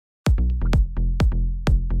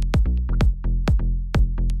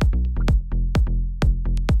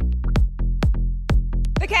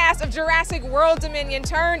cast of Jurassic World Dominion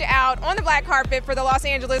turned out on the black carpet for the Los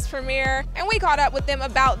Angeles premiere, and we caught up with them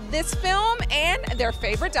about this film and their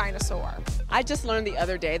favorite dinosaur. I just learned the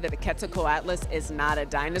other day that the Quetzalcoatlus is not a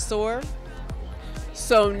dinosaur.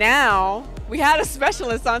 So now, we had a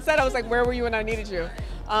specialist on set. I was like, where were you when I needed you?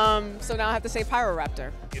 So now I have to say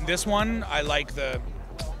Pyroraptor. In this one, I like the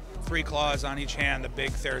 3 claws on each hand, the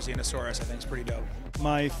big Therizinosaurus. I think it's pretty dope.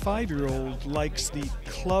 My 5-year-old likes the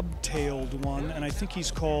club-tailed one, and I think he's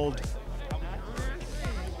called...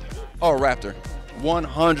 Oh, raptor.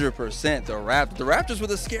 100% the raptor. The raptors were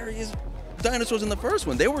the scariest dinosaurs in the first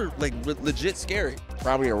one. They were like legit scary.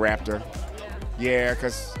 Probably a raptor. Yeah,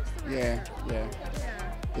 cause yeah,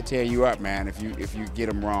 they tear you up, man, if you get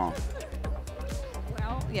them wrong.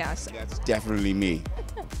 Well, yes. That's definitely me.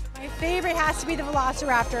 My favorite has to be the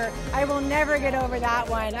Velociraptor. I will never get over that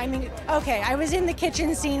one. I mean, okay, I was in the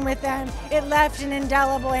kitchen scene with them. It left an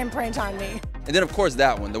indelible imprint on me. And then of course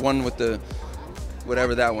that one, the one with the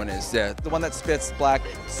whatever that one is. Yeah. The one that spits black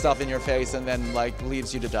stuff in your face and then like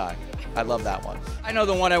leaves you to die. I love that one. I know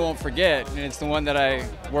the one I won't forget, and it's the one that I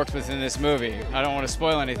worked with in this movie. I don't want to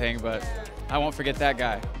spoil anything, but I won't forget that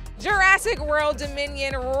guy. Jurassic World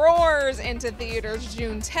Dominion roars into theaters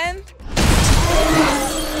June 10th.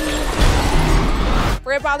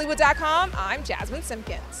 For HipHollywood.com, I'm Jasmine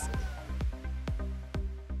Simpkins.